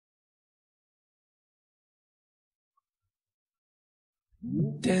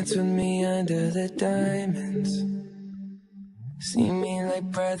Dance with me under the diamonds. See me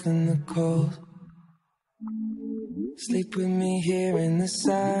like breath in the cold. Sleep with me here in the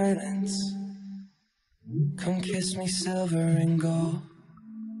silence. Come kiss me silver and gold.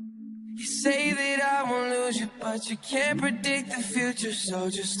 You say that I won't lose you, but you can't predict the future. So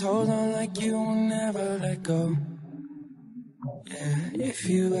just hold on like you will never let go. Yeah, if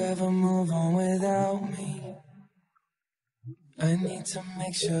you ever move on without me, I need to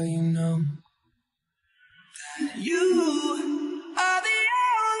make sure you know that you are the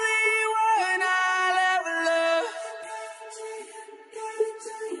only one I'll ever love.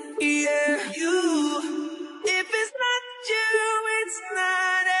 Yeah, you. If it's not you, it's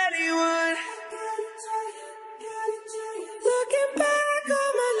not anyone. Looking back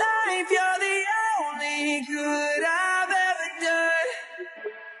on my life, you're the only good I've ever done.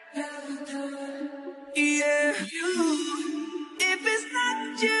 Yeah, you. If it's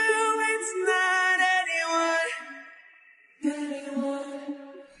not you, it's not anyone.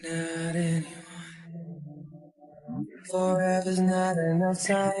 Not anyone. Forever's not enough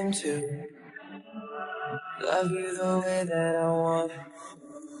time to love you the way that I want.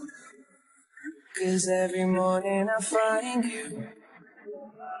 'Cause every morning I find you,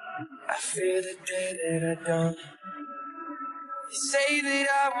 I fear the day that I don't. You say that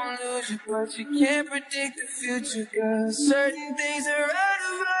I won't lose you, but you can't predict the future. 'Cause certain things are out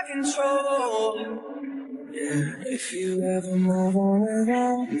of my control. Yeah, if you ever move on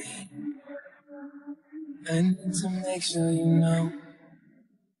without me, I need to make sure you know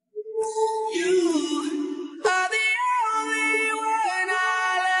you are the only one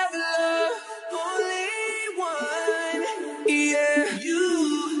I'll ever love. Only one. Yeah,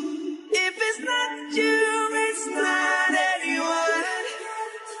 you. If it's not you, it's not anyone.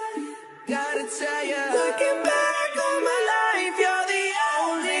 Gotta tell you, looking back on my life, you're the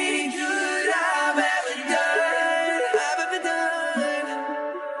only good I've ever done. I've ever done.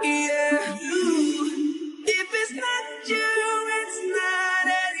 Yeah, you. If it's not you, it's not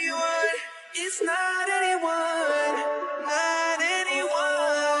anyone. It's not anyone. Not anyone.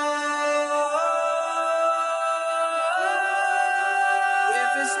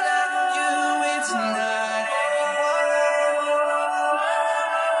 If it's not you, it's not anyone.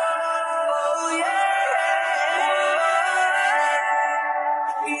 Oh yeah.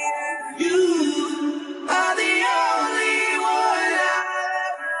 You are the only one I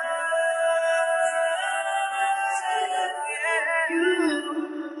love.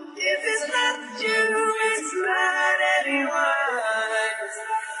 If it's not you, it's not anyone.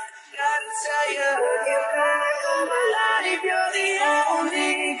 Gotta tell you, looking back on my life, you're the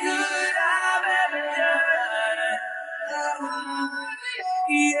only good I've ever done.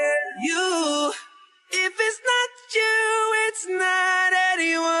 Yeah, you. If it's not